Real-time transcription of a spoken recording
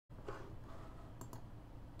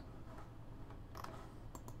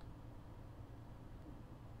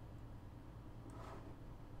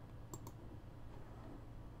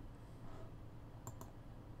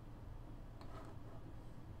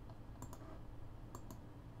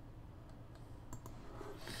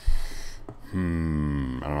I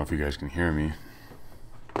don't know if you guys can hear me.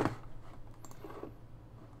 I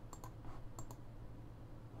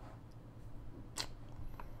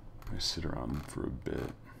sit around for a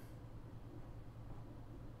bit.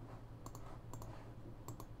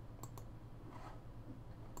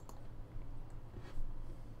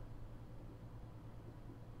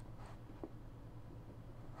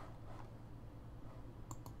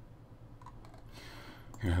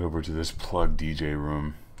 I'm gonna head over to this plug DJ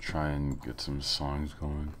room, try and get some songs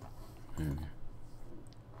going, maybe.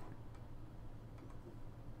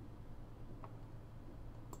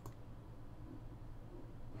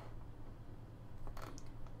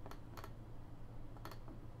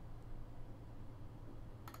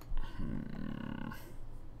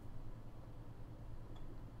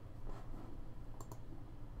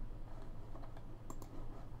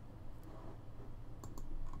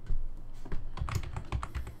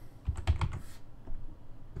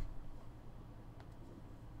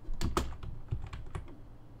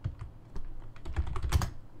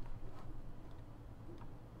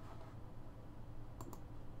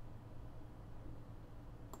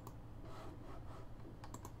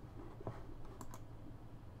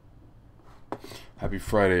 Happy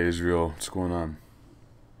Friday, Israel. What's going on?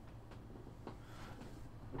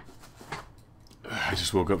 I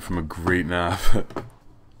just woke up from a great nap.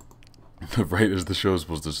 Right as the show's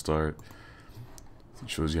supposed to start.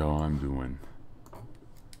 It shows you how I'm doing.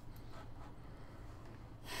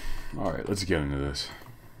 Alright, let's get into this.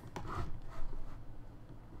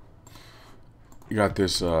 You got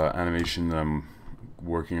this animation that I'm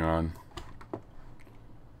working on.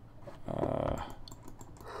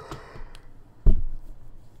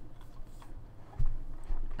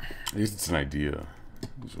 I guess it's an idea,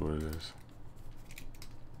 is what it is.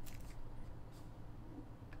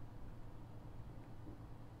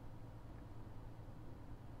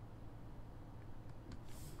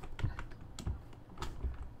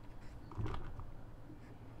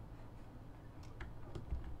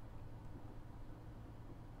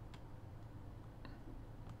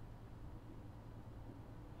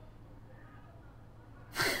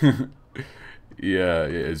 Yeah,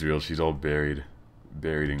 Israel, she's all buried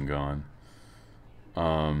and gone.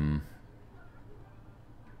 Yeah,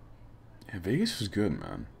 Vegas was good,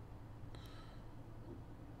 man.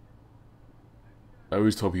 I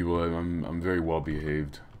always tell people that I'm very well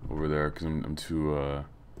behaved over there because I'm too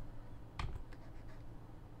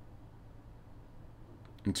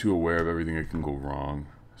aware of everything that can go wrong,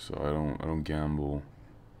 so I don't gamble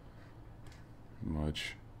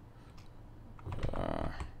much.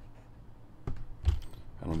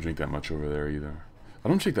 I don't drink that much over there either. I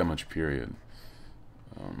don't drink that much, period.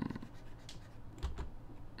 I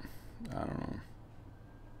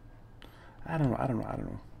don't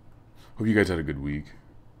know. Hope you guys had a good week.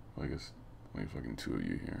 Well, I guess only fucking two of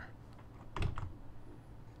you here.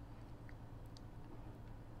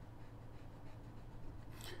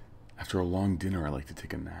 After a long dinner, I like to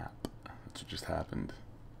take a nap. That's what just happened.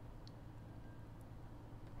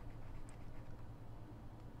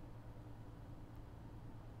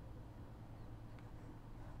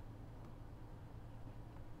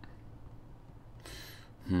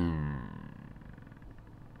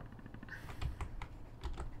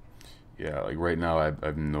 Yeah, like right now I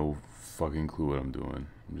have no fucking clue what I'm doing.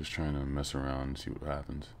 I'm just trying to mess around and see what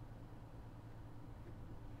happens.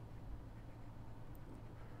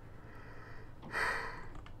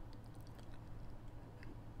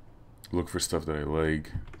 Look for stuff that I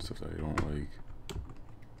like, stuff that I don't like.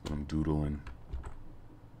 What I'm doodling.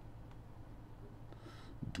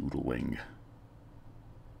 Doodling.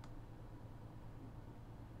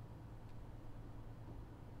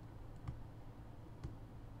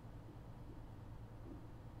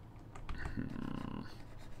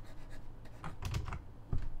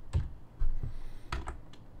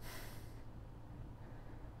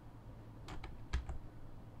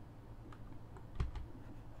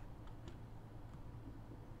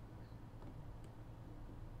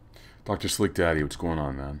 Dr. Slick Daddy, what's going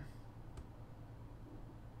on, man?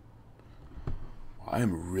 I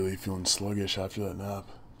am really feeling sluggish after that nap.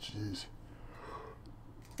 Jeez.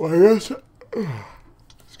 Well, I guess...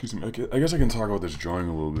 Excuse me. I guess I can talk about this drawing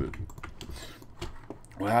a little bit.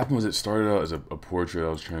 What happened was it started out as a portrait I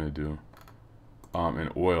was trying to do.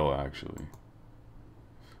 In oil, actually.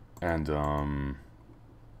 And,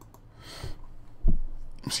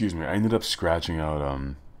 excuse me. I ended up scratching out,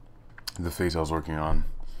 the face I was working on.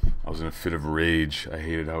 I was in a fit of rage. I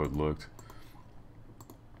hated how it looked.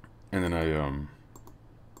 And then I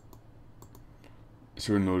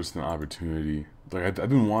sort of noticed an opportunity. Like, I've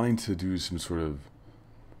been wanting to do some sort of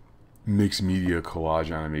mixed media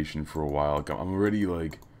collage animation for a while. Like, I'm already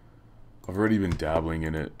like, I've already been dabbling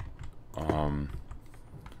in it,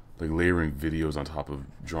 like layering videos on top of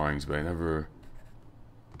drawings, but I never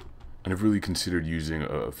really considered using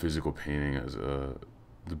a physical painting as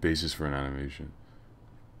the basis for an animation.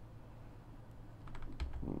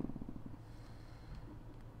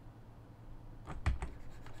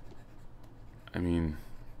 I mean,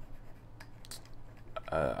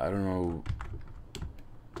 I don't know.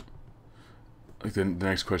 Like the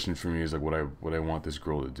next question for me is like what I want this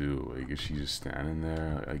girl to do. Like, is she just standing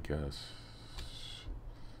there? I guess.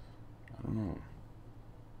 I don't know.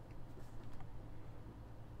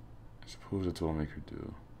 I suppose that's what I'll make her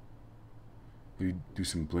do. Maybe do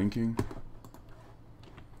some blinking.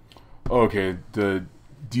 Oh, okay, the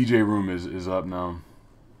DJ room is up now.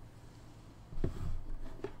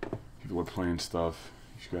 People are playing stuff.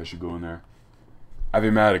 You guys should go in there.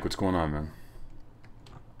 Avimatic, what's going on, man?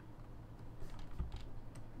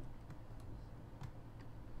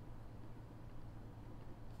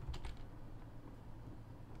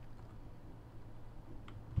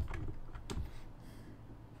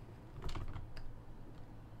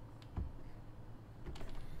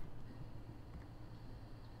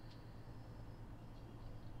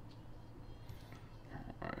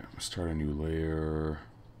 Start a new layer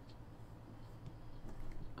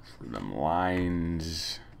for them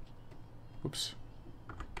lines. Oops.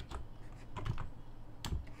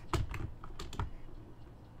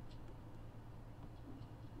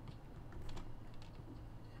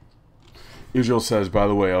 Israel says, by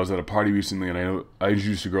the way, I was at a party recently and I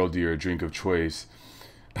introduced a girl to your drink of choice,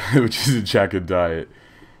 which is a Chaka Diet.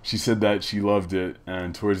 She said that she loved it,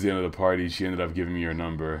 and towards the end of the party, she ended up giving me your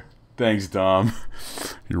number. Thanks, Dom.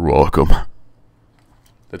 You're welcome.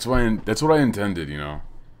 That's what I intended, you know.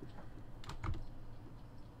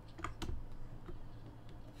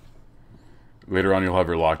 Later on, you'll have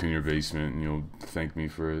her locked in your basement, and you'll thank me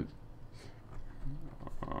for it.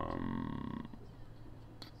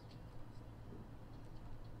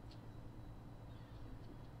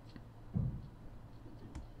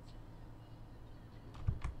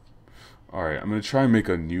 All right, I'm gonna try and make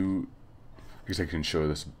a new. I guess I can show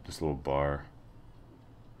this little bar.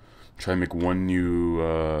 Try and make one new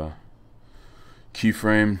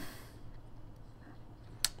keyframe.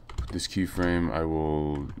 This keyframe, I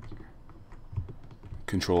will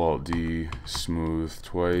Control-Alt-D, smooth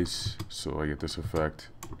twice, so I get this effect,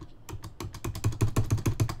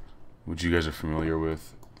 which you guys are familiar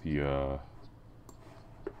with.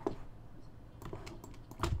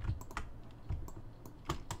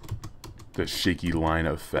 The shaky line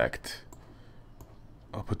effect.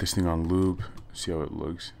 I'll put this thing on loop, see how it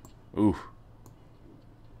looks. Ooh.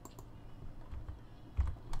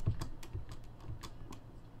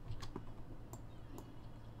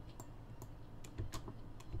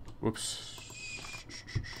 Whoops.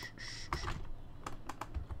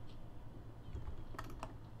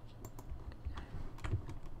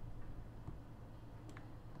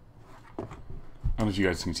 I don't know if you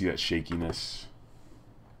guys can see that shakiness.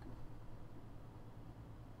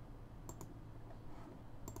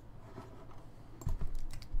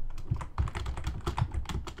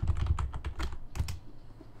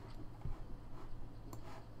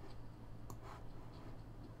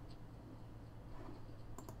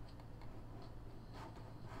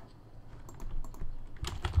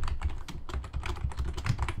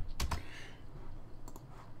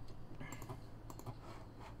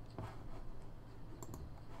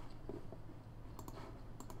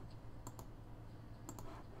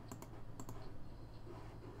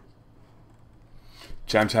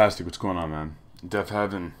 Jamtastic, what's going on, man? Death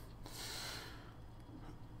Heaven.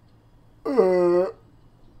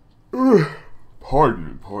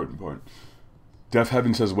 Pardon. Death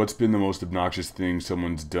Heaven says, what's been the most obnoxious thing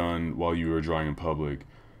someone's done while you were drawing in public?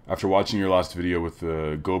 After watching your last video with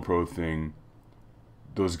the GoPro thing,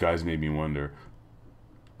 those guys made me wonder.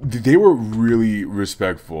 They were really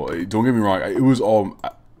respectful. Don't get me wrong. It was all...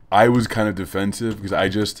 I was kind of defensive because I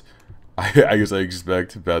guess I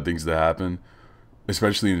expect bad things to happen.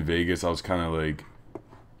 Especially in Vegas, I was kind of like,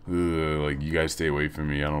 you guys stay away from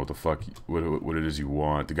me. I don't know what the fuck, what it is you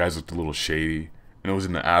want. The guys looked a little shady, and it was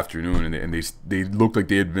in the afternoon, and they looked like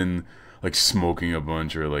they had been like smoking a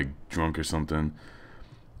bunch or like drunk or something.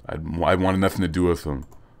 I wanted nothing to do with them,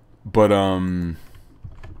 but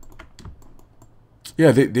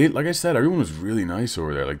yeah, they like I said, everyone was really nice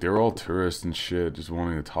over there. Like they were all tourists and shit, just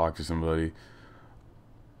wanting to talk to somebody.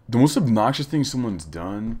 The most obnoxious thing someone's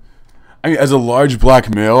done. I mean, as a large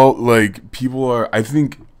black male, like, people are, I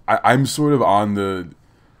think, I'm sort of on the,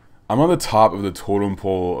 I'm on the top of the totem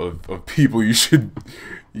pole of people you should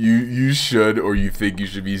you should or you think you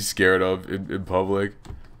should be scared of in public?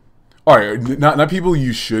 All right, not people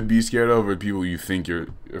you should be scared of, or people you think you're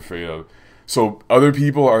afraid of. So other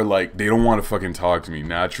people are like, they don't want to fucking talk to me.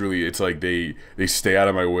 Naturally, it's like they stay out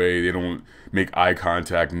of my way. They don't make eye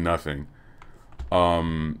contact. Nothing.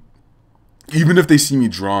 Even if they see me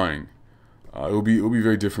drawing, it'll be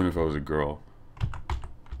very different if I was a girl.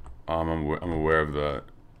 I'm aware of that.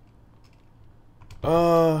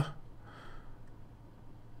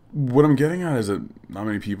 What I'm getting at is that not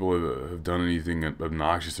many people have done anything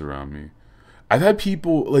obnoxious around me. I've had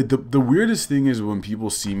people, like, the weirdest thing is when people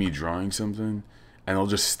see me drawing something and they'll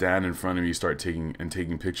just stand in front of me, start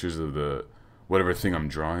taking pictures of the whatever thing I'm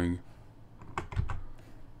drawing.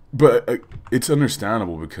 But it's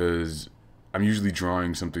understandable because I'm usually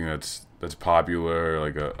drawing something that's popular,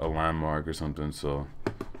 like a landmark or something, so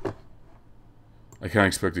I can't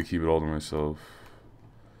expect to keep it all to myself.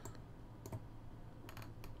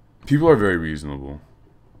 People are very reasonable.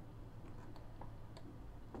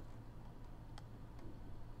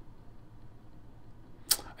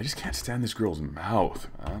 I just can't stand this girl's mouth,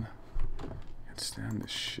 man. I can't stand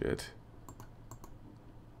this shit.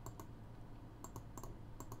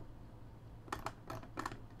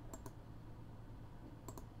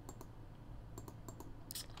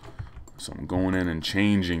 So I'm going in and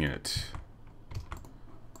changing it.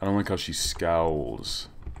 I don't like how she scowls.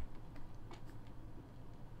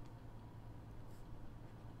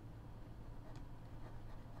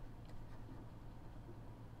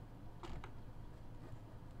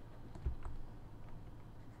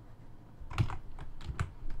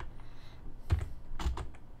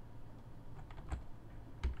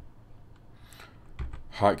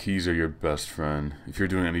 Hotkeys are your best friend. If you're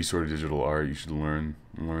doing any sort of digital art, you should learn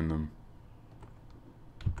them.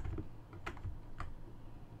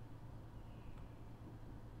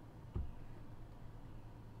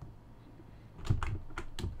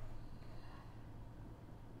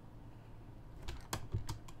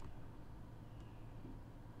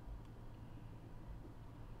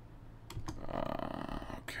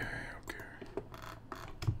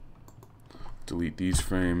 Delete these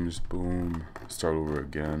frames, boom, start over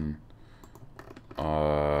again.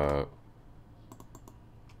 Alright,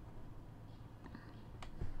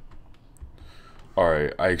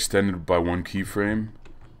 I extended by one keyframe,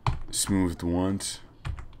 smoothed once,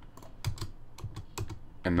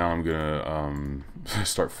 and now I'm gonna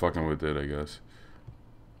start fucking with it, I guess.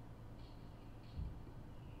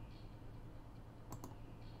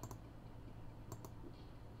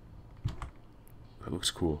 That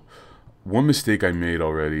looks cool. One mistake I made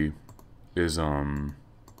already is I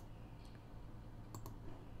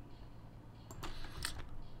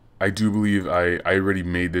do believe I already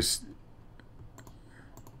made this.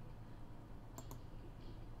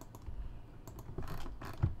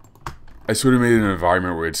 I sort of made an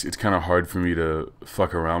environment where it's kind of hard for me to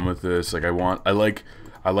fuck around with this. Like I like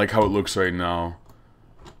how it looks right now.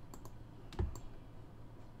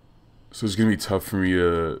 So it's gonna be tough for me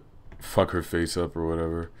to fuck her face up or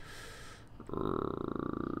whatever.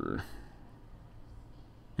 I'm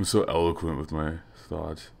so eloquent with my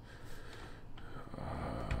thoughts.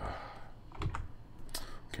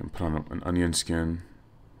 Okay, put on an onion skin.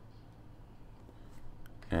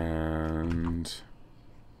 And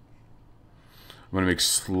I'm gonna make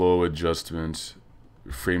slow adjustments,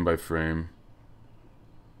 frame by frame.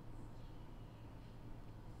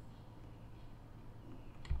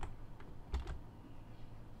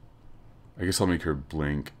 I guess I'll make her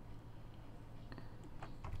blink.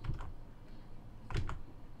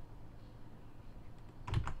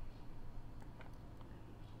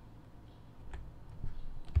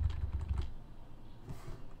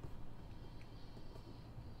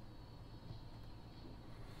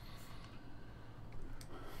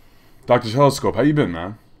 Dr. Telescope, how you been,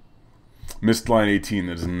 man? Missed line 18,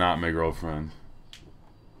 that is not my girlfriend.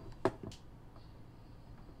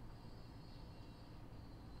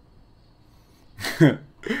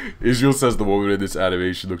 Israel says the woman in this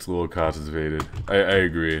animation looks a little constipated. I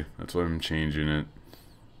agree. That's why I'm changing it.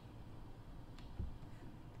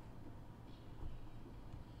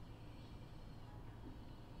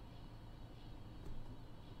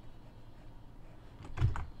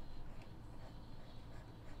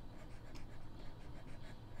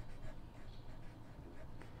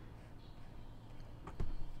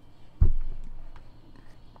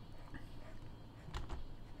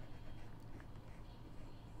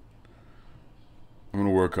 I'm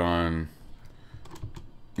gonna work on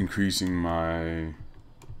increasing my.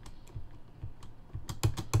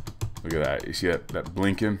 Look at that. You see that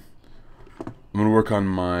blinking? I'm gonna work on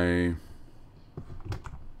my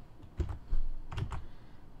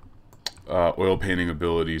oil painting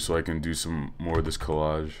ability so I can do some more of this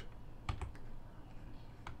collage.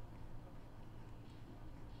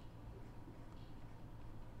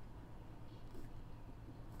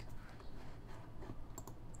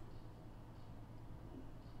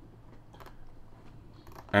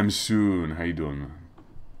 I'm soon. How you doing, man?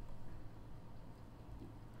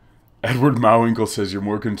 Edward Mauwinkle says you're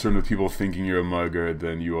more concerned with people thinking you're a mugger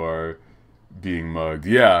than you are being mugged.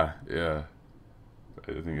 Yeah, yeah.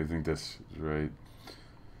 I think that's right.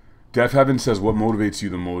 Def Heaven says, what motivates you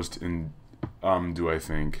the most in do I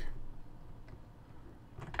think?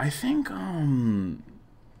 I think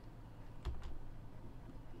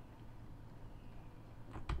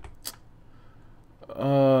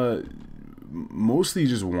mostly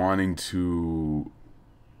just wanting to,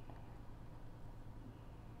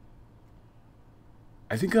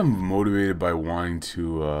 I think I'm motivated by wanting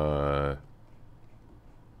to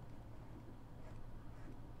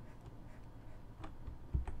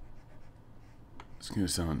it's gonna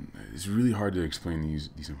sound, it's really hard to explain these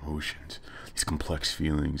emotions, these complex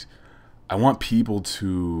feelings. I want people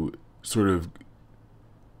to sort of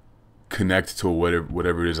connect to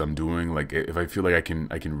whatever it is I'm doing. Like if I feel like I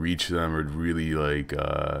can reach them, or really like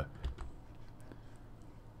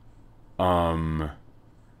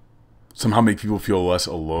somehow make people feel less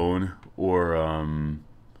alone, or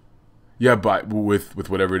yeah, but with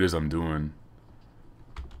whatever it is I'm doing.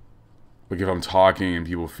 Like if I'm talking and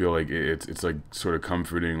people feel like it's like sort of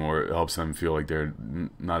comforting, or it helps them feel like they're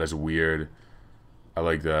not as weird. I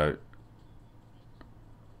like that.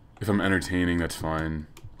 If I'm entertaining, that's fine.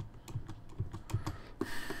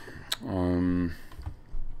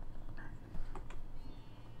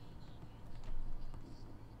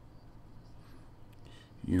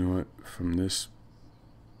 You know what? From this,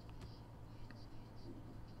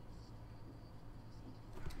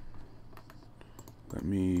 let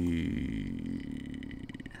me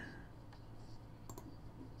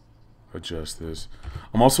adjust this.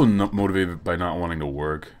 I'm also not motivated by not wanting to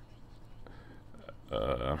work.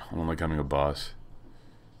 I don't like having a boss.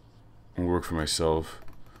 I work for myself,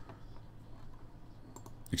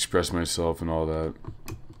 express myself and all that.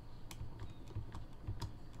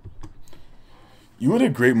 You know what a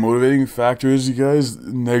great motivating factor is, you guys?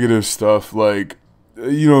 Negative stuff, like,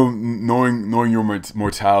 you know, knowing your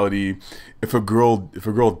mortality. If a girl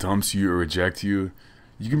dumps you or rejects you,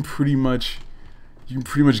 you can pretty much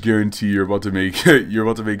guarantee you're about to make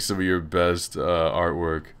some of your best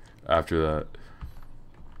artwork after that.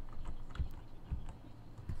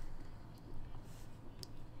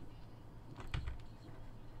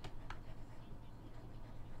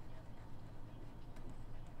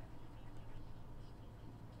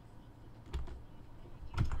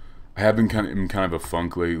 I have been in kind of a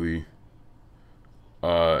funk lately.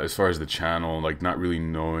 As far as the channel, like not really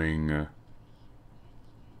knowing.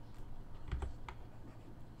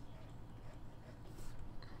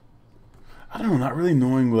 I don't know, not really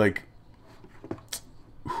knowing like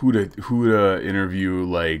who to interview,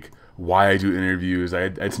 like why I do interviews. I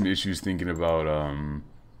had some issues thinking about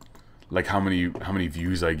like how many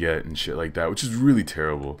views I get and shit like that, which is really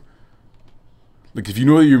terrible. Like if you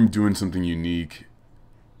know that you're doing something unique,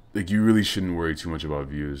 like you really shouldn't worry too much about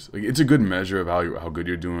views. Like it's a good measure of how good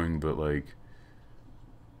you're doing, but like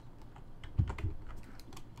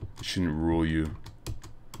it shouldn't rule you.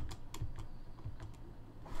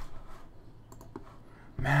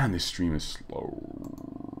 Man, this stream is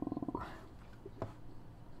slow.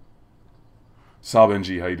 Sal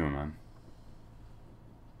Benji, how you doing, man?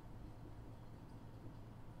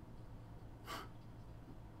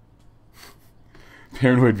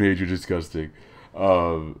 Paranoid Mage, you're disgusting.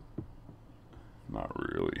 Not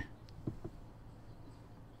really.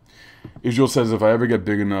 Israel says, if I ever get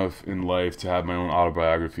big enough in life to have my own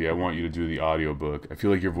autobiography, I want you to do the audiobook. I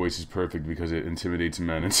feel like your voice is perfect because it intimidates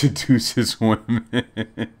men and seduces women.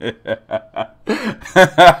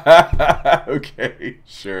 Okay,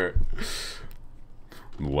 sure.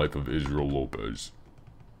 The Life of Israel Lopez.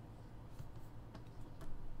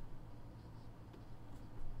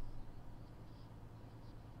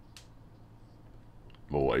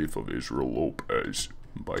 The Life of Israel Lopez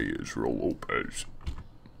by Israel Lopez.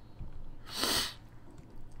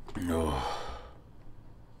 Oh.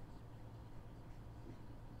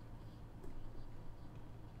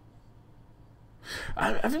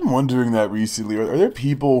 I've been wondering that recently. Are there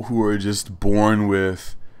people who are just born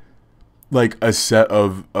with like a set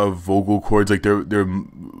of vocal cords, like they're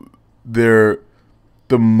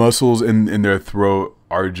the muscles in their throat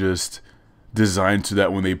are just designed so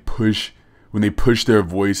that when they push their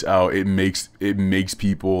voice out, it makes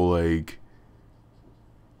people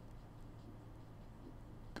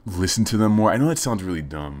listen to them more. I know that sounds really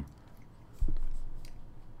dumb.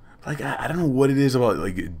 Like I don't know what it is about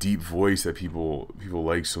like a deep voice that people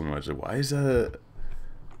like so much. Like why is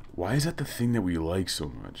that the thing that we like so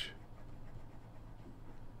much?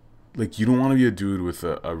 Like you don't want to be a dude with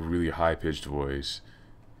a really high pitched voice.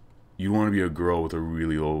 You want to be a girl with a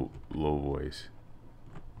really low voice.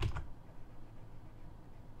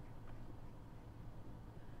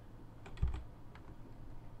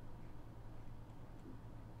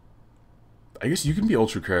 I guess you can be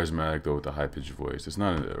ultra charismatic though with a high pitched voice. It's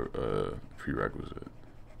not a prerequisite.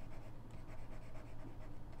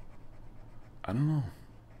 I don't know.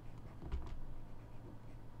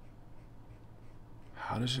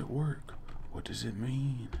 How does it work? What does it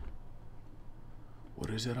mean?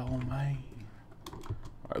 What does it all mean?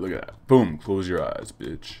 Alright, look at that. Boom. Close your eyes,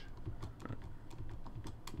 bitch.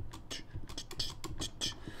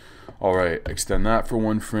 Alright, extend that for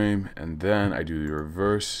 1 frame, and then I do the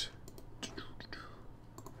reverse.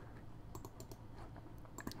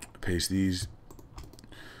 Paste these.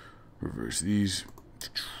 Reverse these.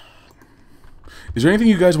 Is there anything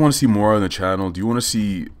you guys want to see more on the channel? Do you want to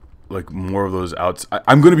see like more of those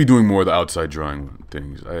I'm going to be doing more of the outside drawing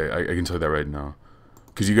things. I can tell you that right now.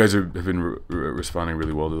 Because you guys have been responding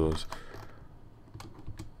really well to those.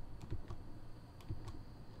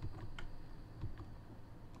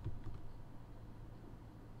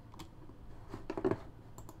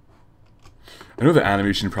 I know the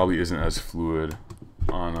animation probably isn't as fluid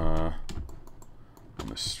on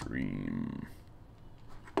the stream.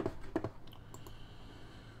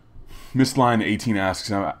 Missline 18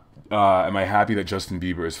 asks, am I happy that Justin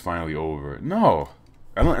Bieber is finally over? No,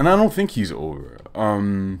 I don't think he's over.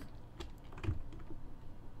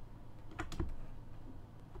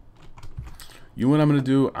 You know what I'm gonna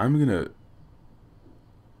do?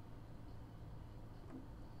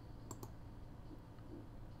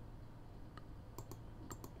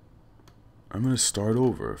 I'm gonna start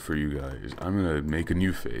over for you guys. I'm gonna make a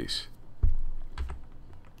new face.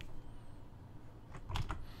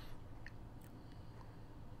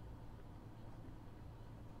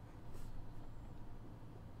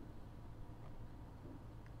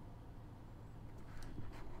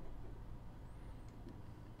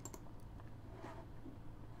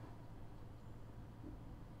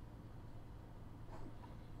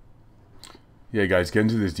 Yeah, guys, get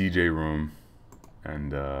into this DJ room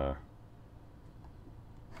and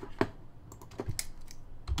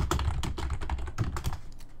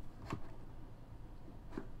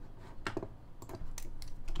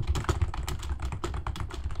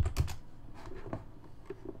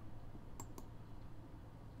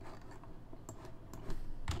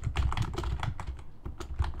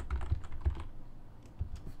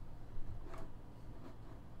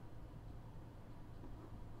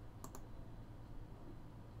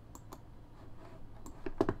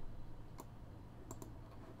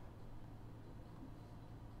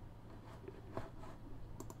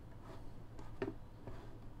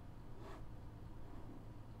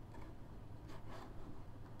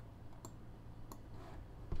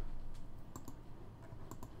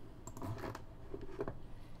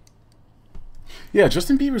yeah,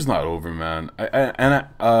 Justin Bieber's not over, man. I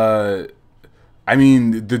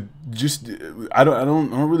mean, I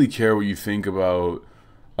don't really care what you think about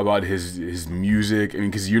his music. I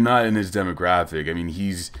mean, because you're not in his demographic. I mean,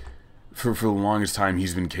 he's for the longest time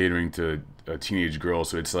he's been catering to a teenage girl,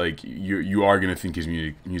 so it's like you are gonna think his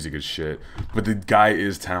music is shit. But the guy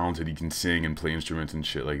is talented. He can sing and play instruments and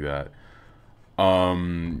shit like that. So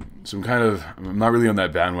I'm not really on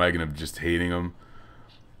that bandwagon of just hating him.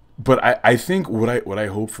 But I think what I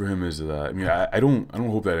hope for him is that, I mean, I don't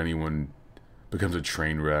hope that anyone becomes a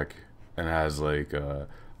train wreck and has like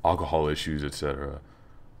alcohol issues, etc.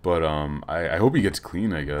 But I hope he gets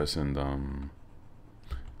clean, I guess. And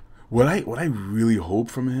what I really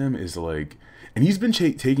hope from him is like, and he's been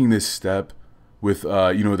taking this step with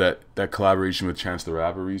you know, that collaboration with Chance the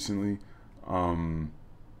Rapper recently.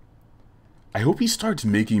 I hope he starts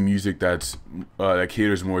making music that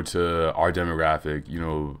caters more to our demographic, you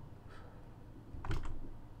know,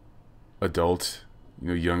 adult, you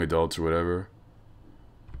know, young adults or whatever.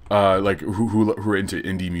 Like who are into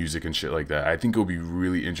indie music and shit like that. I think it'll be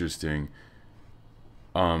really interesting.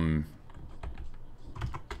 Really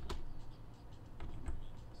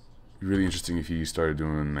interesting if he started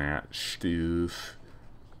doing that stuff.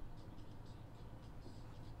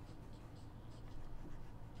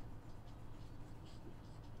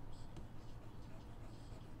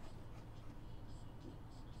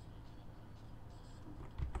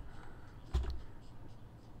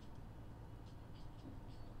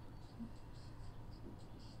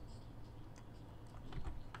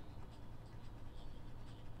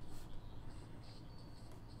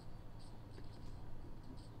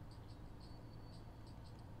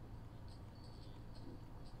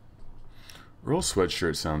 Earl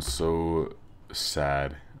Sweatshirt sounds so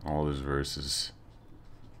sad. All his verses.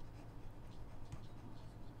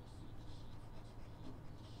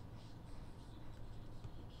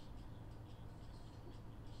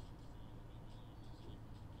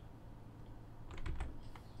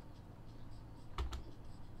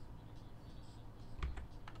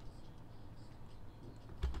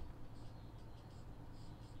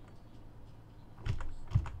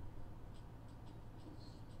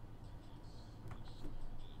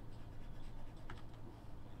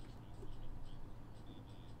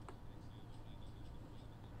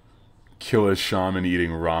 Kill a shaman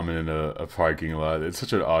eating ramen in a parking lot. It's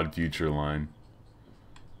such an odd future line.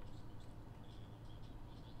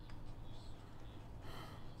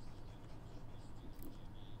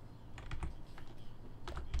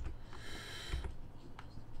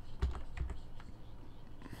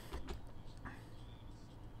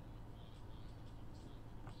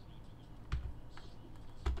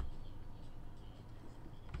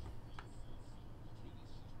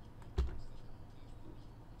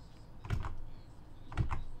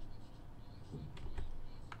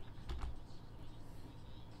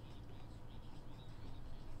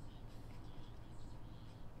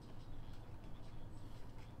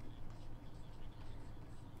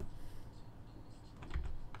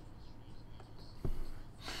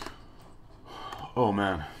 Oh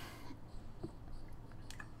man.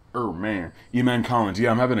 Man. E-Man Collins.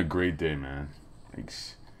 Yeah, I'm having a great day, man.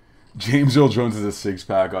 Thanks. James Earl Jones has a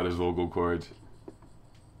six-pack on his vocal cords.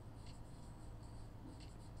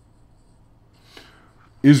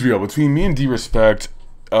 Israel, between me and D-Respect,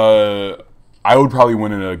 I would probably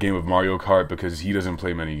win in a game of Mario Kart because he doesn't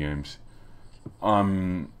play many games.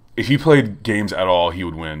 If he played games at all, he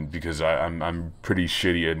would win because I'm pretty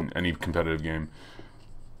shitty in any competitive game.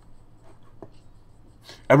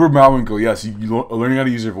 Edward Malwinkle, yes, learning how to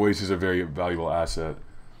use your voice is a very valuable asset.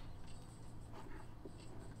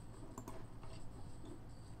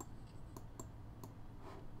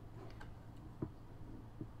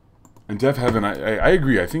 And Deaf Heaven, I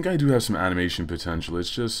agree. I think I do have some animation potential. It's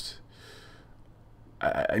just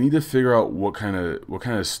I need to figure out what kind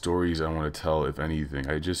of stories I want to tell, if anything.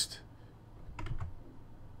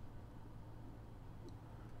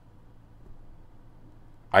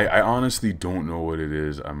 I honestly don't know what it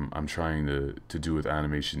is I'm trying to do with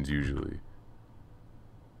animations usually.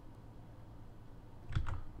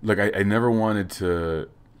 Like I never wanted to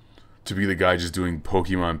be the guy just doing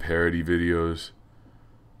Pokemon parody videos.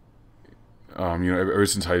 You know, ever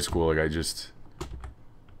since high school, like I just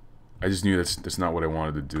knew that's not what I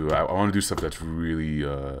wanted to do. I want to do stuff that's really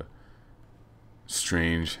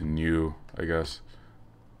strange and new, I guess.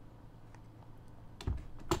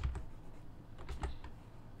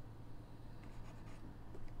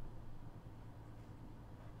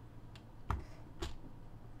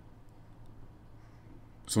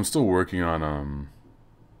 So I'm still working on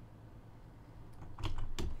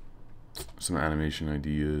some animation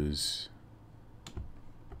ideas.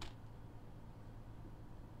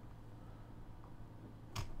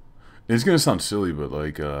 It's gonna sound silly, but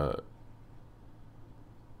like a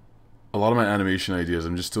lot of my animation ideas,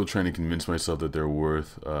 I'm just still trying to convince myself that they're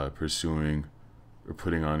worth pursuing or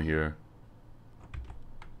putting on here.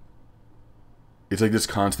 It's like this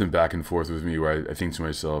constant back and forth with me where I think to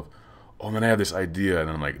myself, oh man, I have this idea,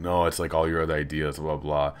 and I'm like, no, it's like all your other ideas, blah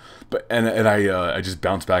blah. But and I just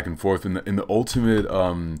bounce back and forth. And the ultimate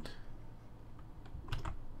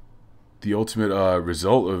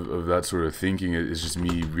result of that sort of thinking is just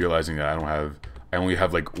me realizing that I only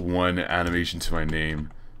have like one animation to my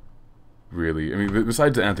name. Really, I mean,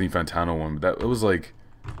 besides the Anthony Fantano one, that was like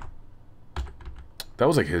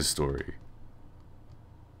his story.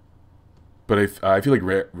 But I feel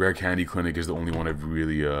like Rare Candy Clinic is the only one I've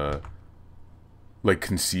really like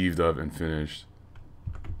conceived of and finished.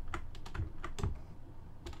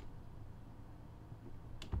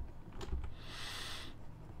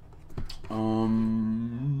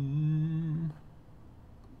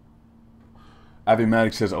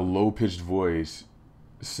 Avimatic says a low-pitched voice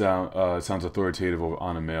sounds authoritative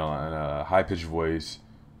on a male, and a high-pitched voice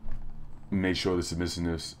may show the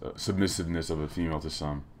submissiveness of a female to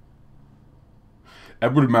some.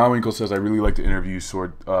 Edward Malwinkle says, I really like to interview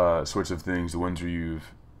sorts of things, the ones where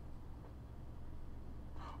you've...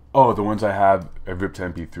 Oh, the ones I've ripped to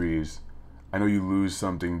MP3s. I know you lose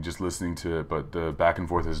something just listening to it, but the back and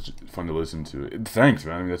forth is fun to listen to. Thanks,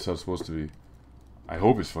 man. I mean, that's how it's supposed to be. I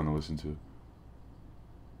hope it's fun to listen to.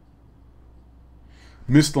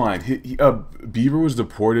 Missed line. Beaver was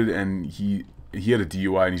deported, and he had a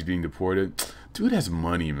DUI, and he's being deported. Dude has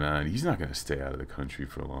money, man. He's not going to stay out of the country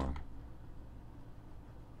for long.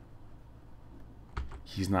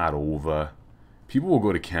 He's not over. People will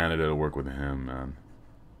go to Canada to work with him, man.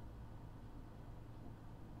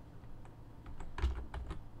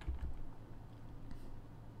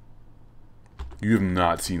 You have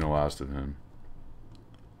not seen the last of him.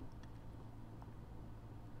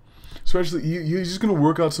 Especially, he's just gonna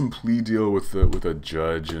work out some plea deal with a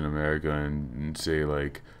judge in America and say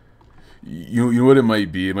like, you know what it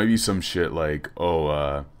might be? It might be some shit like,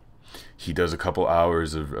 oh, he does a couple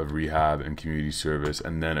hours of rehab and community service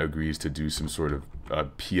and then agrees to do some sort of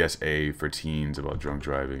PSA for teens about drunk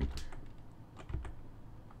driving.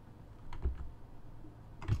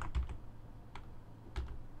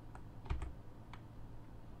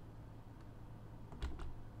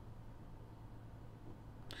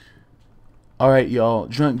 Alright, y'all,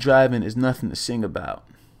 drunk driving is nothing to sing about.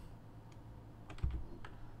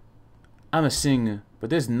 I'm a singer,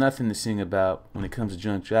 but there's nothing to sing about when it comes to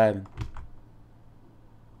drunk driving.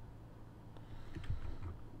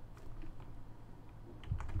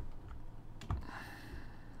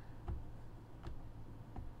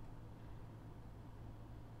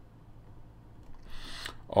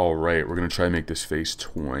 Alright, we're going to try and make this face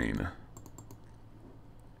twain.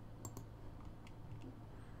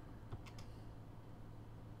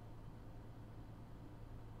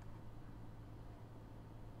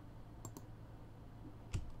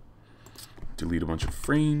 Delete a bunch of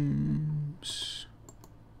frames.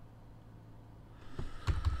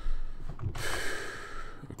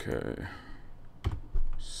 Okay.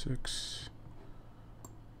 6.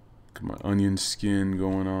 Got my onion skin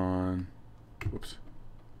going on. Whoops.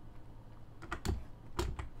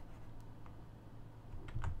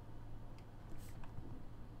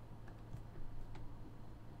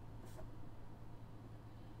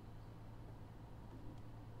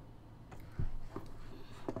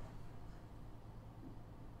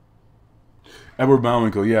 Edward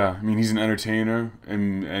Bowminkle, yeah. I mean, he's an entertainer,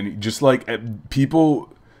 and just like people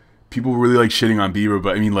really like shitting on Bieber,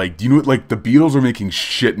 but I mean, like, do you know what? Like, the Beatles were making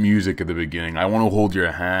shit music at the beginning. I Want to Hold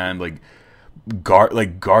Your Hand, like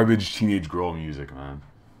garbage teenage girl music, man.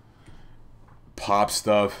 Pop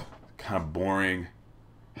stuff, kind of boring.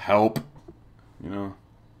 Help, you know.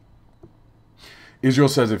 Israel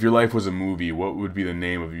says, if your life was a movie, what would be the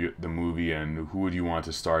name of the movie, and who would you want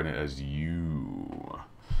to star in it as you?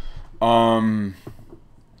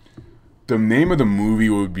 The name of the movie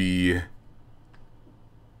would be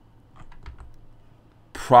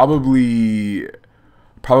probably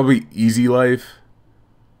Easy Life,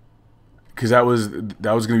 because that was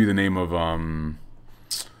gonna be the name of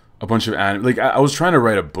a bunch of like I was trying to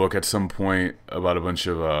write a book at some point about a bunch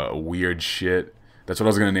of weird shit. That's what I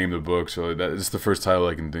was gonna name the book, so that's the first title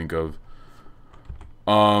I can think of.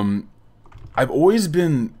 I've always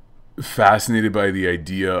been fascinated by the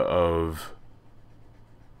idea of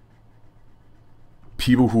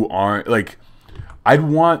people who aren't like, I'd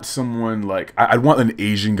want someone like, I'd want an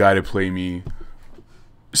Asian guy to play me,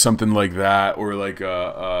 something like that, or like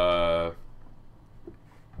I've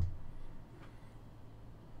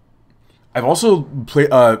also played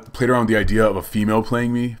around with the idea of a female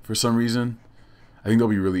playing me for some reason. I think that'll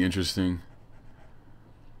be really interesting.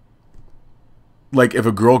 Like, if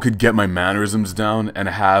a girl could get my mannerisms down and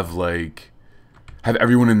have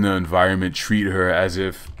everyone in the environment treat her as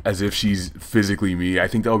if she's physically me, I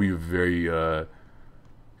think that would be very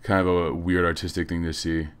kind of a weird artistic thing to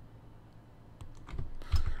see.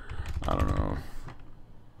 I don't know.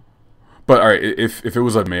 But alright, if it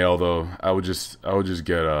was a male though, I would just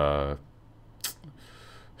get I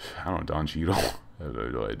don't know, Don Cheadle. I have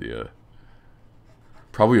no idea.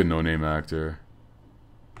 Probably a no-name actor.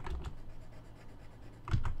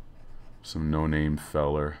 Some no-name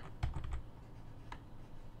feller.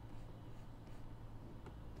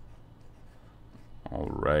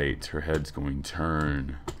 Alright, her head's going to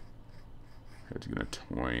turn. Head's gonna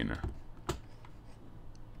twine.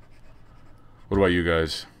 What about you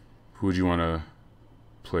guys? Who would you want to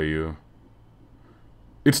play you?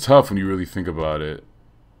 It's tough when you really think about it.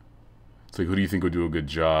 It's like, who do you think would do a good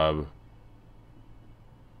job?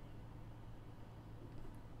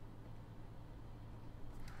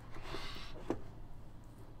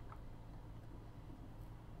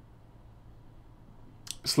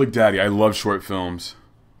 Slick Daddy, I love short films.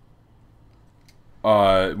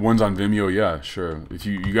 Ones on Vimeo, yeah, sure. If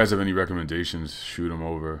you guys have any recommendations, shoot them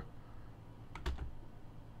over.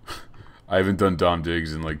 I haven't done Dom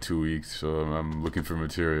Diggs in like 2 weeks, so I'm looking for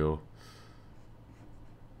material.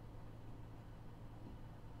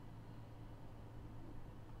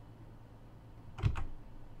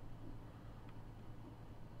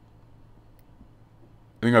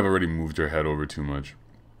 I think I've already moved her head over too much.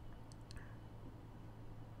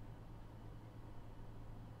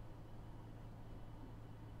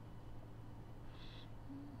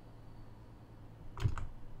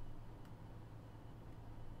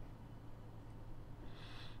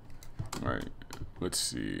 let's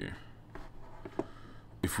see.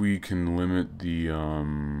 If we can limit the, I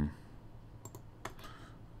wonder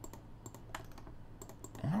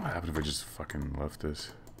what happened if I just fucking left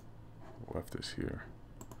this here.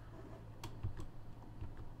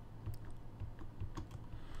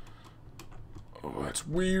 Oh, that's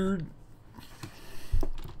weird.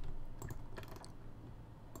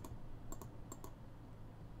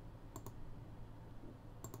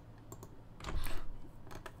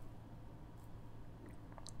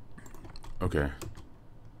 Okay.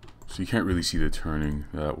 So you can't really see the turning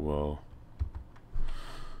that well.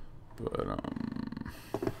 But,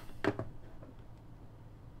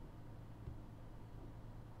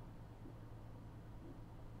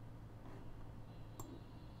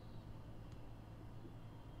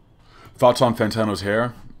 thoughts on Fantano's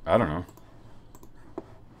hair? I don't know.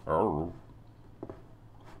 Oh.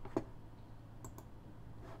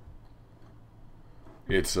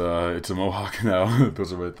 It's a mohawk now.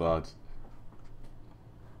 Those are my thoughts.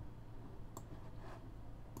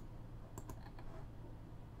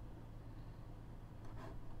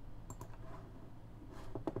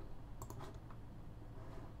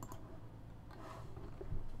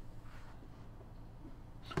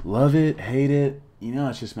 Love it, hate it. You know,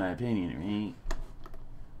 it's just my opinion, right?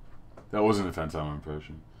 That wasn't a Fantano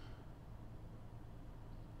impression.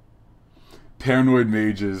 Paranoid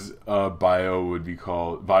Mage's biopic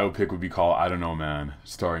would be called I Don't Know Man,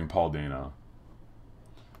 starring Paul Dano.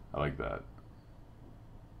 I like that.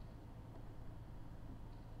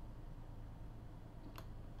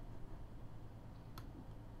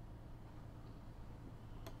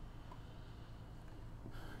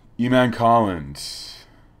 Eman Collins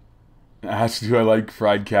asked, do I like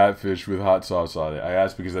fried catfish with hot sauce on it? I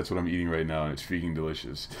asked because that's what I'm eating right now and it's freaking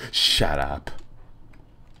delicious. Shut up.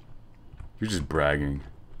 You're just bragging.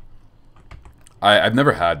 I've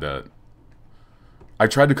never had that. I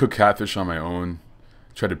tried to cook catfish on my own.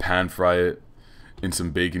 Tried to pan fry it in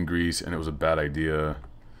some bacon grease and it was a bad idea.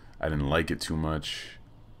 I didn't like it too much.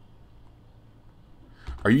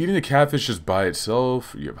 Are you eating the catfish just by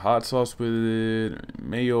itself? You have hot sauce with it?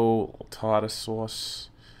 Mayo? Tartar sauce?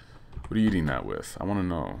 What are you eating that with? I want to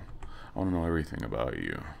know. I want to know everything about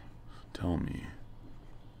you. Tell me.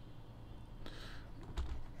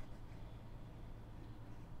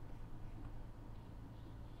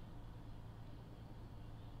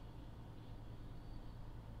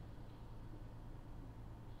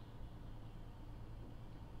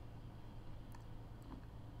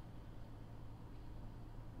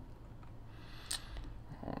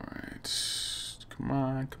 Alright. Come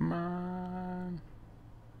on, come on.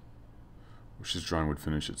 Wish this drawing would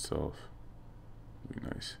finish itself. It'd be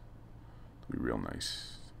nice. It'd be real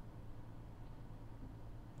nice.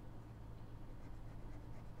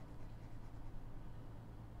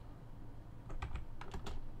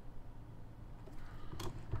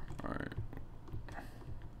 Alright.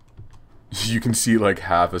 You can see like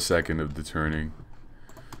half a second of the turning.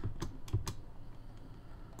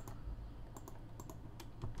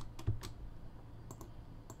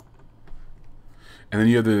 And then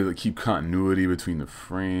you have to keep continuity between the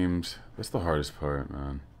frames. That's the hardest part,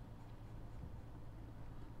 man.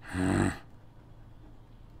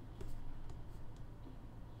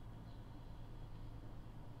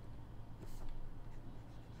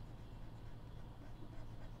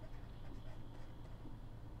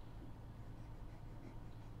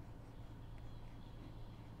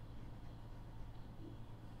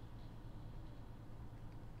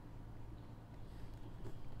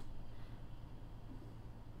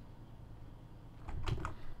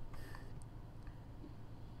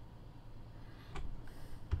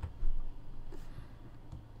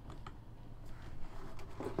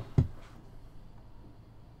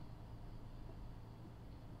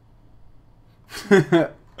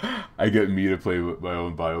 I get me to play with my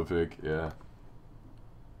own biopic, yeah.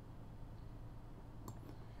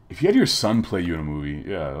 If you had your son play you in a movie,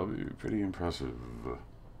 yeah, that would be pretty impressive.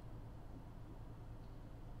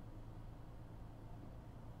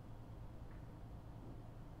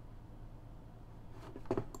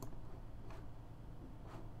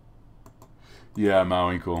 Yeah,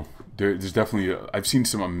 Mao there's definitely I've seen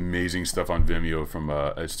some amazing stuff on Vimeo from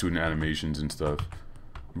student animations and stuff.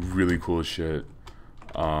 Really cool shit.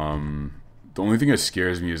 The only thing that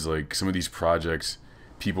scares me is like some of these projects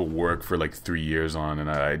people work for like 3 years on,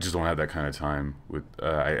 and I just don't have that kind of time. With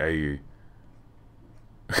I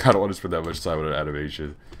don't want to spend that much time with an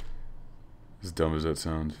animation. As dumb as that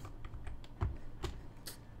sounds.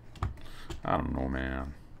 I don't know,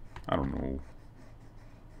 man. I don't know.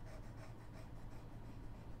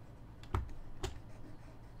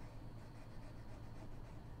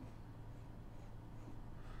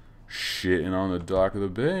 shitting on the dock of the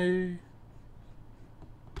bay.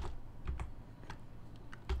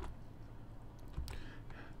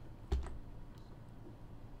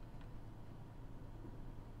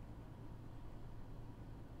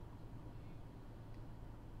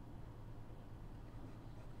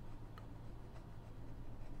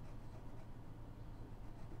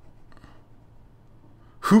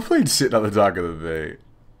 Who played Sitting on the Dock of the Bay?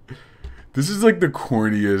 This is like the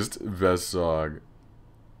corniest, best song.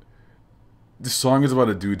 This song is about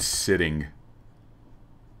a dude sitting.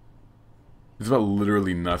 It's about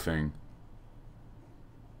literally nothing.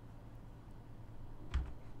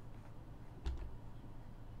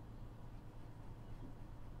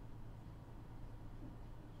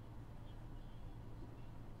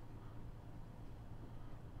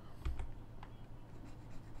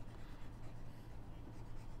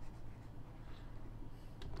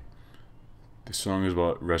 This song is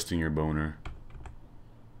about resting your boner.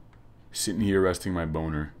 Sitting here resting my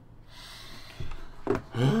boner.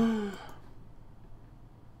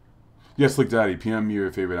 Yes, Slick Daddy, PM me your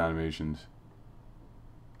favorite animations.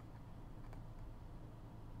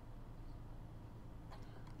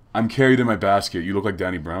 I'm carried in my basket. You look like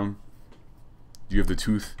Danny Brown. Do you have the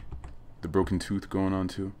tooth? The broken tooth going on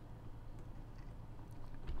too?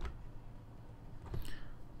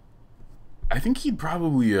 I think he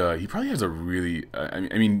probably has a really I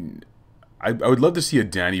mean I would love to see a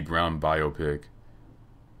Danny Brown biopic.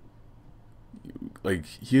 Like,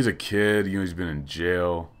 he is a kid, you know, he's been in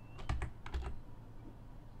jail,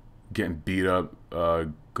 getting beat up,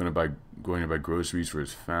 going to buy groceries for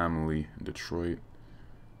his family in Detroit.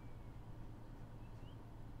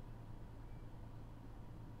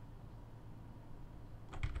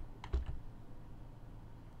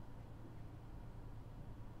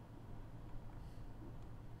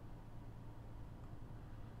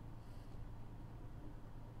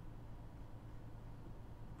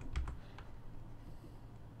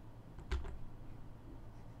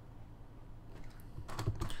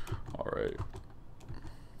 Alright.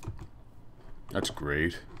 That's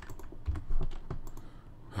great.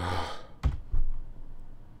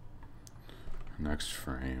 Next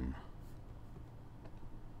frame.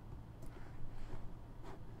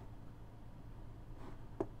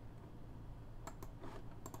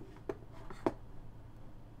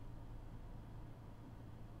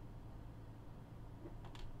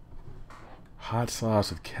 Hot sauce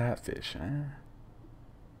with catfish, huh?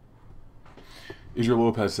 Israel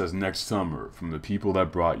Lopez says, next summer, from the people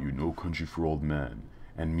that brought you No Country for Old Men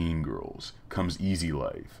and Mean Girls comes Easy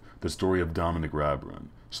Life, the story of Dominic Raburn,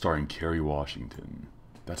 starring Kerry Washington.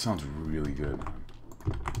 That sounds really good.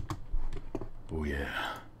 Oh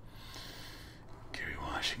yeah. Kerry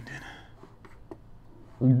Washington.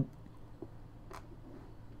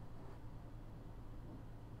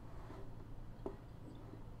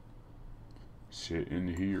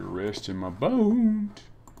 Sitting here resting my bones.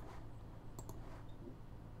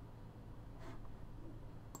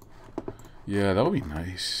 Yeah, that would be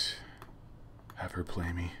nice. Have her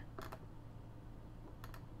play me.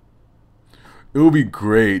 It would be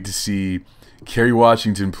great to see Kerry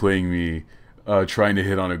Washington playing me, trying to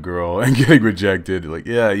hit on a girl and getting rejected. Like,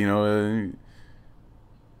 yeah, you know,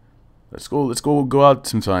 let's go out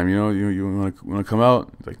sometime. You know, you wanna come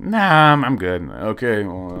out? Like, nah, I'm good. Okay,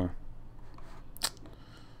 well.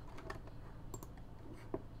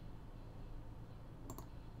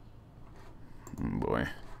 Boy.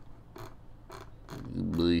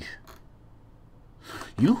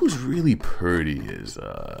 You know who's really pretty is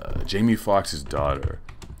Jamie Foxx's daughter.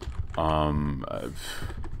 If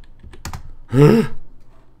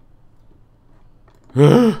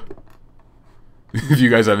you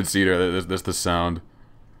guys haven't seen her, that's the sound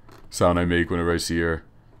I make whenever I see her.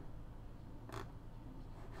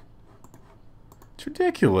 It's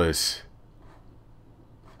ridiculous.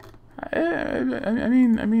 I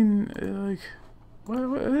mean, like,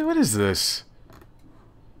 what is this?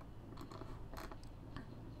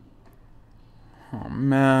 Oh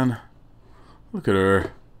man, look at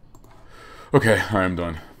her. Okay, alright, I'm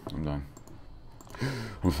done.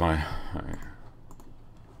 I'm fine. Alright.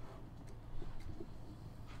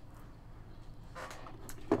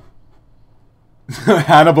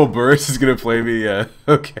 Hannibal Buress is gonna play me. Yeah.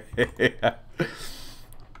 Okay.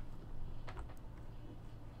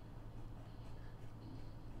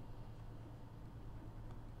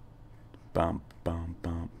 Bum bum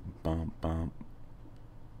bum bum bum.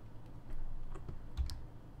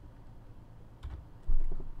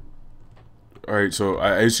 Alright, so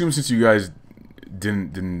I assume since you guys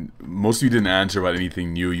most of you didn't answer about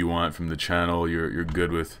anything new you want from the channel, you're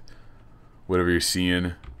good with whatever you're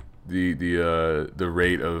seeing. The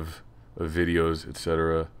rate of of videos,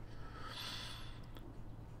 etc.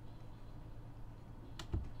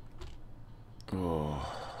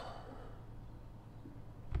 Oh.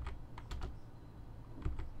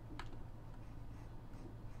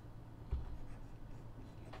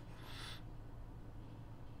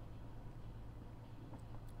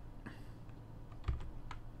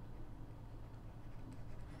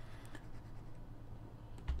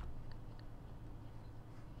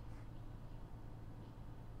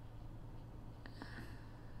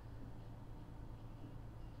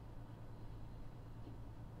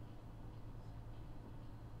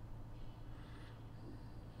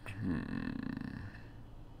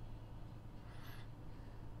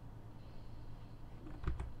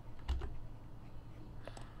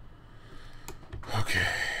 Okay.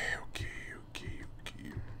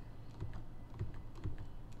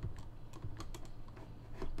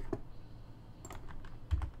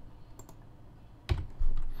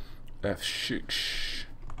 F6.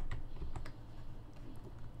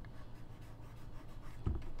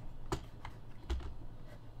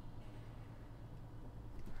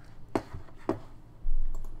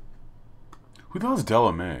 Who the hell is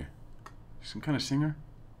Della May? Some kind of singer?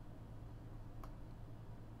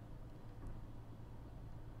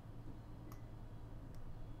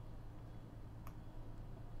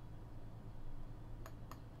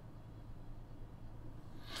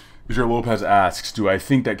 Israel Lopez asks, do I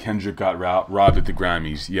think that Kendrick got robbed at the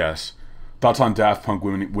Grammys? Yes. Thoughts on Daft Punk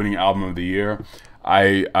winning Album of the Year?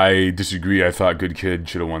 I disagree. I thought Good Kid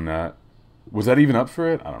should have won that. Was that even up for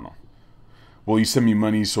it? I don't know. Will you send me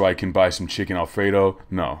money so I can buy some chicken Alfredo?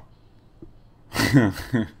 No. You're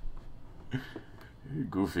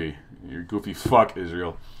goofy. You're goofy fuck,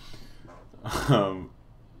 Israel.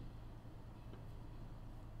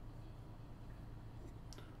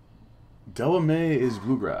 Della May is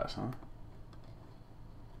bluegrass, huh?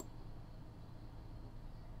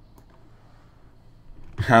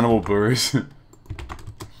 Hannibal Buress.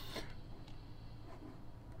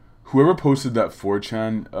 Whoever posted that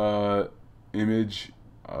 4chan image,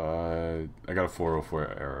 I got a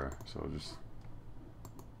 404 error, so just,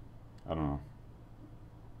 I don't know.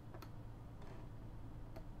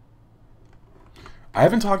 I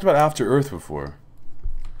haven't talked about After Earth before.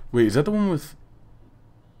 Wait, is that the one with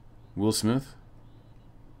Will Smith?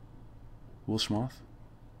 Will Schmoth?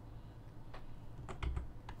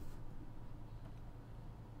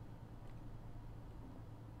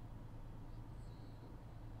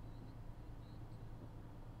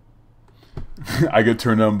 I get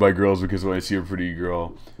turned on by girls because when I see a pretty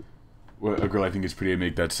girl, a girl I think is pretty, I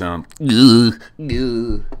make that sound.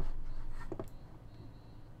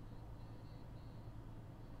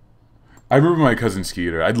 I remember my cousin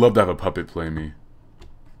Skeeter. I'd love to have a puppet play me.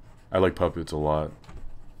 I like puppets a lot.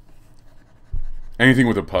 Anything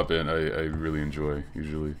with a puppet, I really enjoy,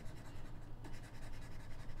 usually.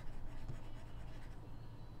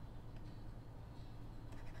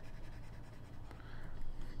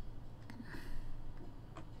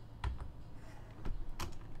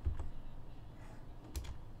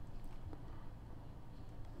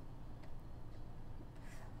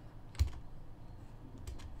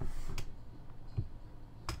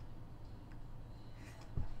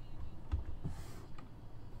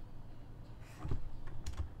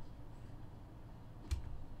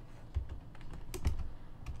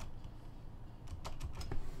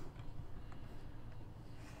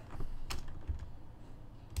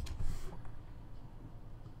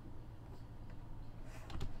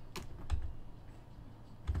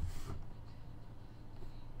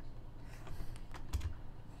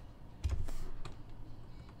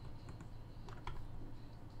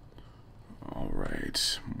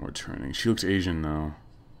 Alright, more turning. She looks Asian now.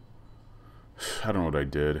 I don't know what I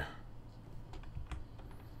did.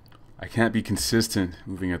 I can't be consistent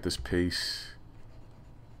moving at this pace.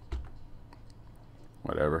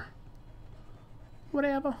 Whatever.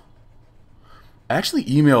 Whatever. I actually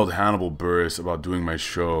emailed Hannibal Buress about doing my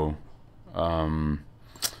show. I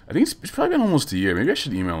think it's probably been almost a year. Maybe I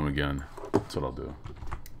should email him again. That's what I'll do.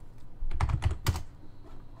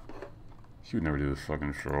 He would never do this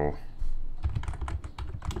fucking show.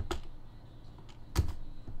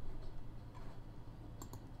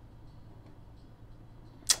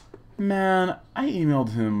 Man, I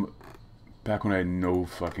emailed him back when I had no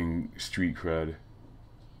fucking street cred.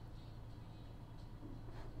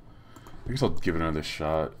 I guess I'll give it another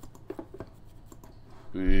shot.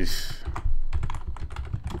 Eesh.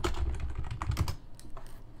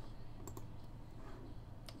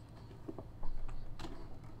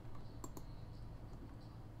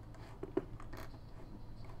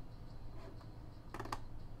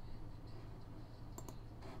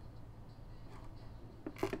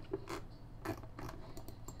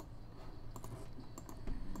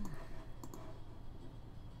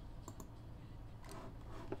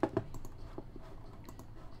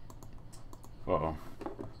 Uh-oh.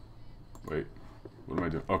 Wait. What am I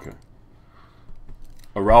doing? Okay.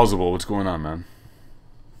 Arousable, what's going on, man?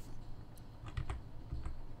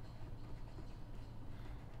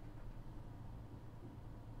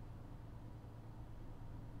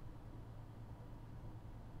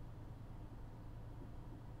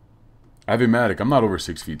 Avimatic, I'm not over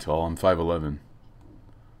 6 feet tall. I'm 5'11".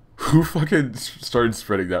 Who fucking started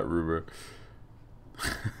spreading that rumor?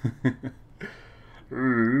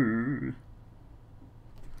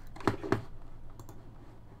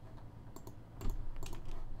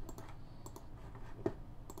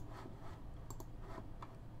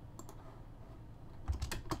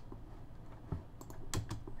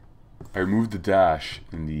 I removed the dash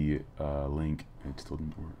in the link and it still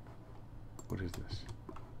didn't work. What is this?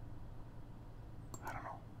 I don't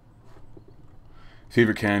know.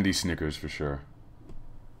 Favorite candy? Snickers for sure.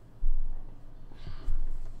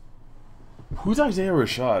 Who's Isaiah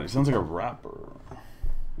Rashad? It sounds like a rapper.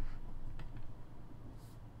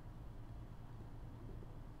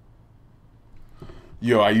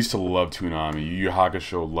 Yo, I used to love Toonami. Yu Yu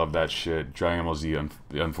Hakusho, love that shit. Dragon Ball Z,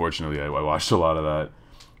 unfortunately, I watched a lot of that.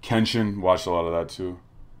 Kenshin, watched a lot of that too.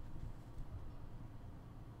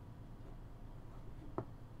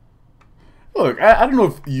 Look, I don't know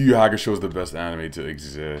if Yu Yu Hakusho is the best anime to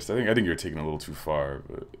exist. I think you're taking it a little too far,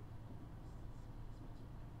 but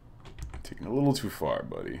taking it a little too far,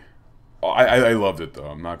 buddy. Oh, I loved it though.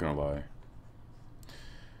 I'm not gonna lie.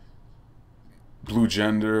 Blue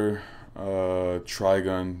Gender,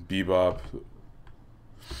 Trigun, Bebop.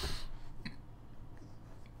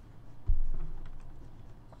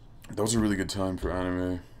 That was a really good time for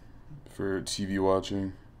anime, for TV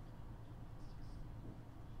watching.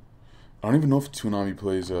 I don't even know if Toonami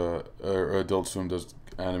plays or Adult Swim does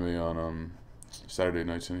anime on Saturday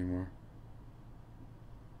nights anymore.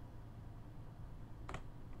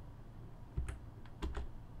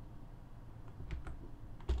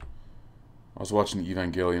 I was watching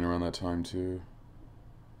Evangelion around that time too.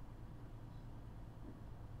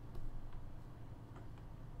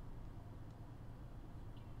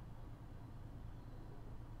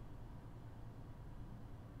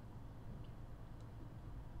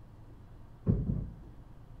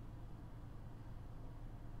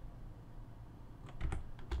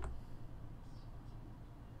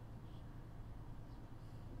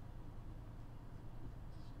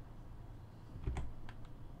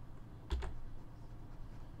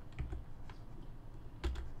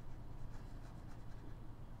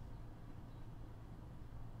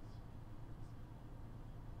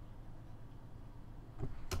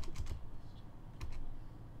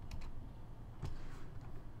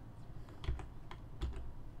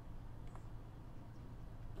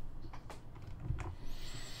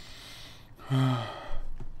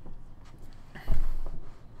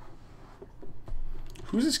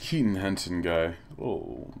 Who's this Keaton Henson guy? A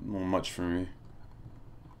little much for me.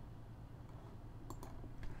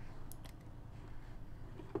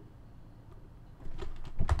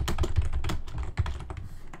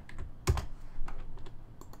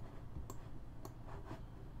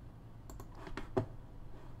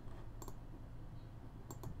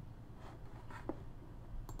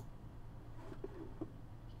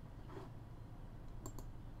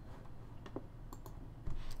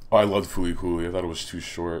 Oh, I loved Fooly Cooly. I thought it was too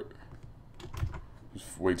short. It was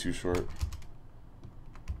way too short.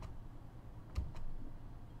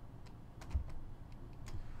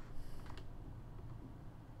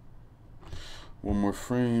 One more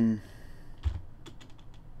frame.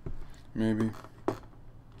 Maybe.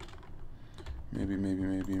 Maybe.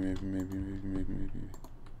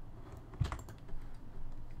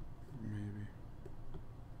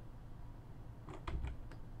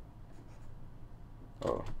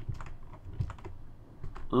 Oh.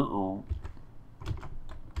 Uh-oh.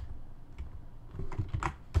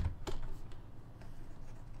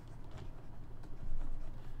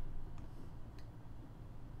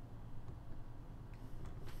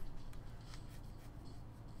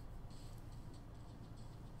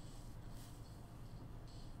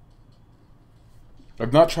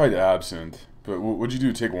 I've not tried absinthe, but what'd you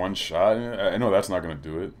do? Take one shot? I know that's not gonna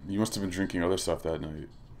do it. You must have been drinking other stuff that night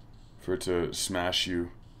for it to smash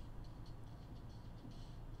you.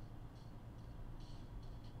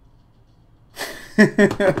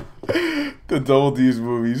 The Double D's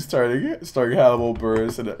movies starring Hannibal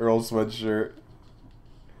Buress in an Earl sweatshirt.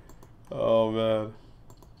 Oh man.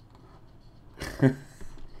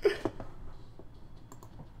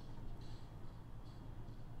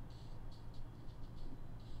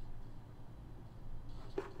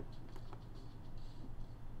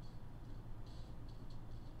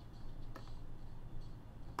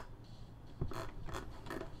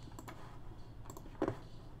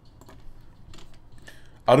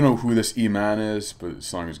 I don't know who this E-Man is, but the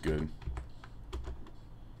song is good.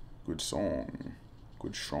 Good song.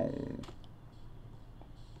 Good song.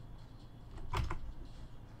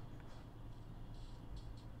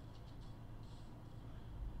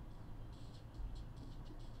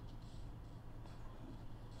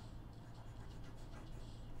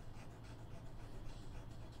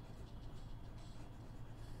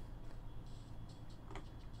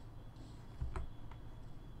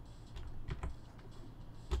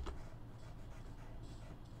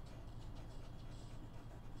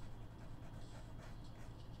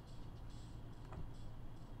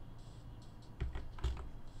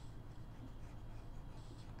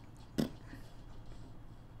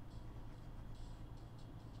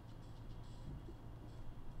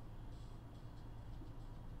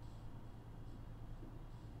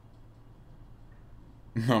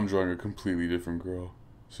 I'm drawing a completely different girl.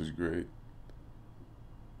 This is great.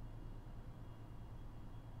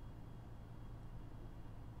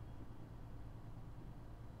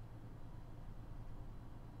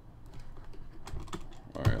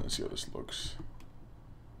 Alright, let's see how this looks.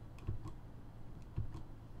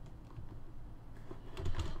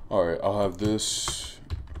 Alright, I'll have this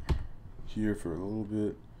here for a little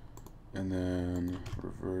bit, and then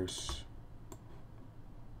reverse.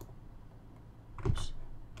 Oops.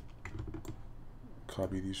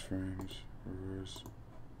 Copy these frames, reverse.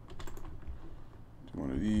 Do one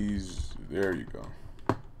of these. There you go.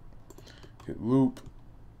 Hit loop,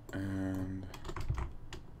 and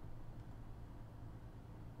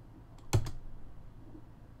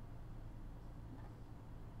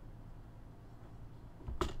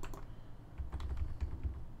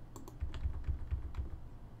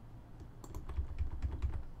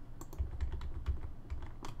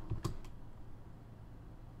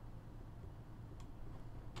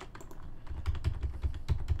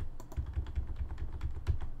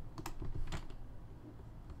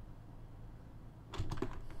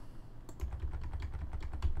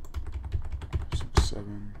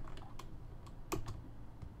seven.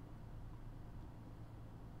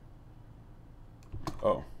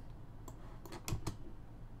 Oh.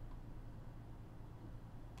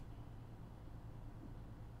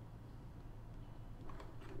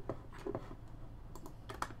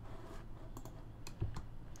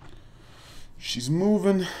 She's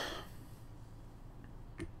moving.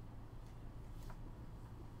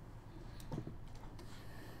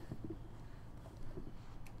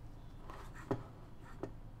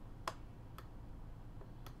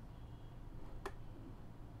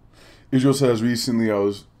 Israel says, recently I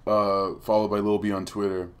was followed by Lil B on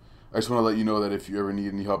Twitter. I just want to let you know that if you ever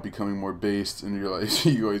need any help becoming more based in your life,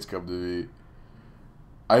 you always come to me.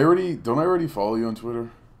 Don't I already follow you on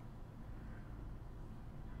Twitter?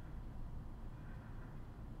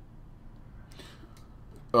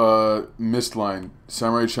 Mistline.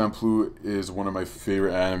 Samurai Champloo is one of my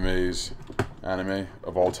favorite anime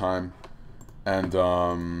of all time. And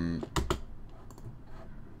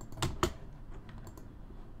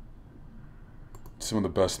some of the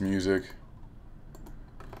best music.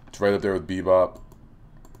 It's right up there with Bebop.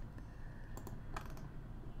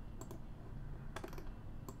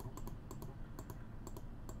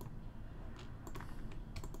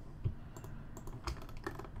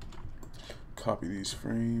 Copy these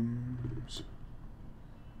frames.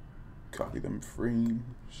 Copy them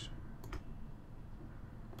frames.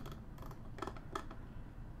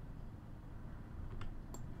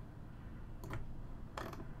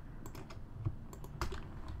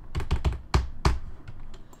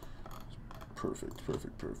 Perfect,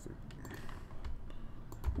 perfect, perfect.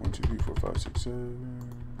 1, 2, 3, 4, 5, 6,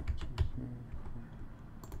 7.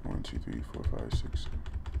 1, 2, 3, 4, 5, 6, 7.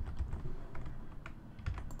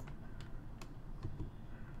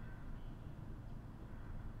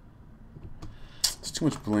 It's too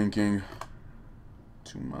much blinking.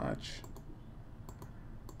 Too much.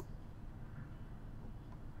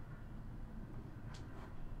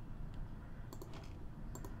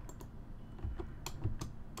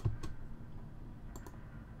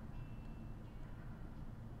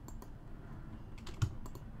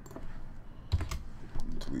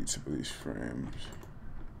 Delete some of these frames.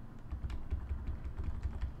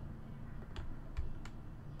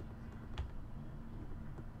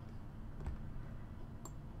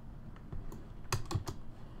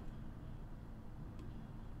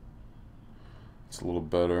 It's a little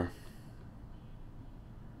better.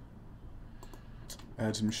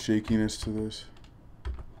 Add some shakiness to this.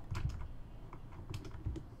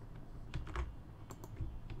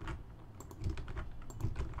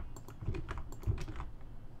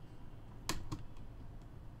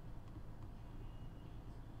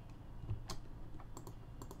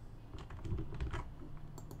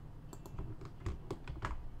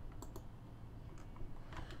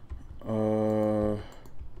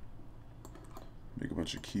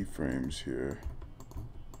 bunch of keyframes here.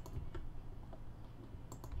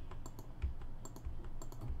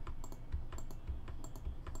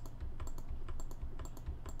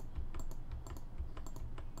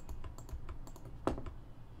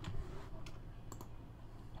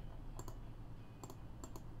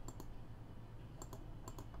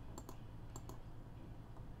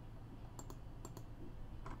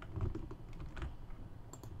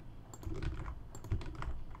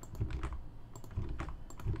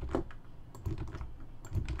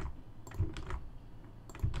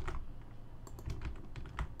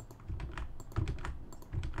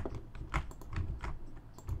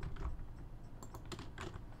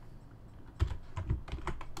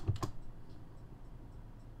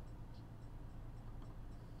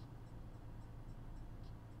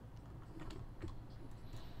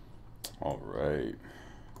 All right,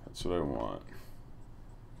 that's what I want.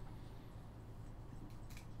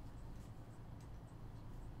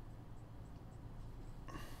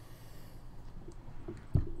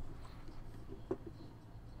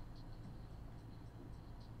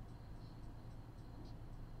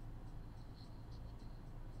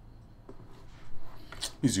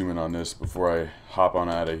 Let me zoom in on this before I hop on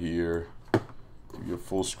out of here. Give you a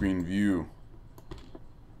full screen view.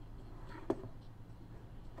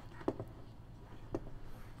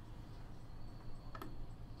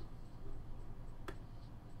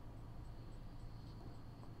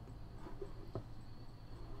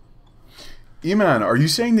 E-Man, are you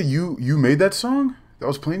saying that you made that song that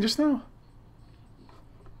was playing just now?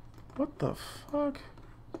 What the fuck?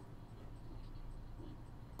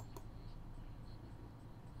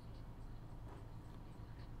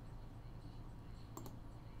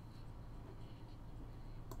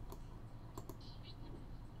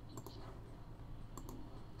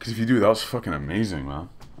 Because if you do, that was fucking amazing, man.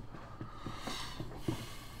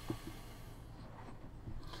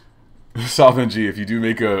 Solvent G, if you do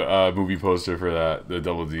make a movie poster for that, the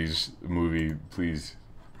Double D's movie, please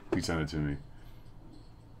send it to me.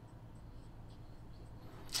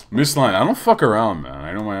 Miss Line, I don't fuck around, man.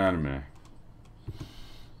 I know my anime.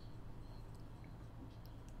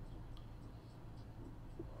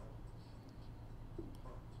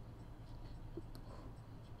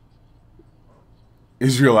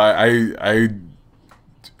 Israel, I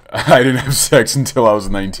didn't have sex until I was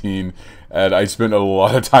 19, and I spent a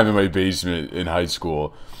lot of time in my basement in high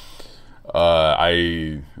school.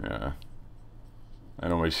 Yeah, I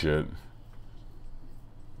know my shit.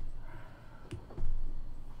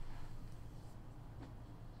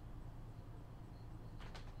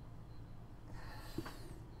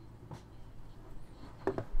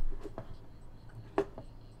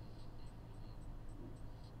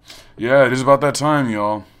 Yeah, it is about that time,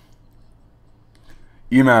 y'all.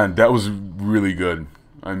 E-Man, that was really good.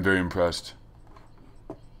 I'm very impressed.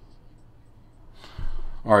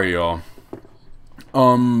 Alright, y'all.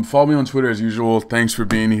 Follow me on Twitter as usual. Thanks for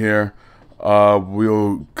being here.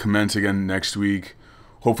 We'll commence again next week.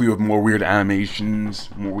 Hopefully with more weird animations,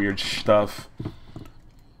 more weird stuff.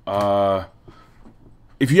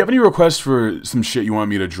 If you have any requests for some shit you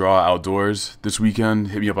want me to draw outdoors this weekend,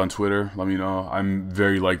 hit me up on Twitter. Let me know. I'm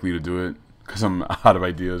very likely to do it because I'm out of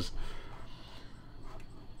ideas.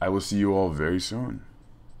 I will see you all very soon.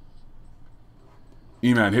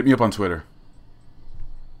 E-Man, hit me up on Twitter.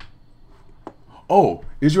 Oh,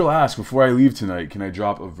 Israel asked, before I leave tonight, can I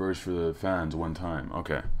drop a verse for the fans one time?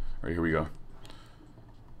 Okay. All right, here we go.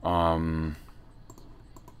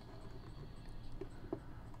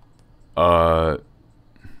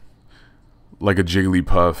 Like a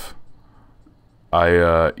Jigglypuff,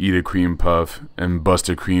 I eat a cream puff and bust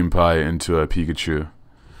a cream pie into a Pikachu.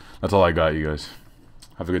 That's all I got, you guys.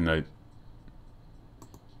 Have a good night.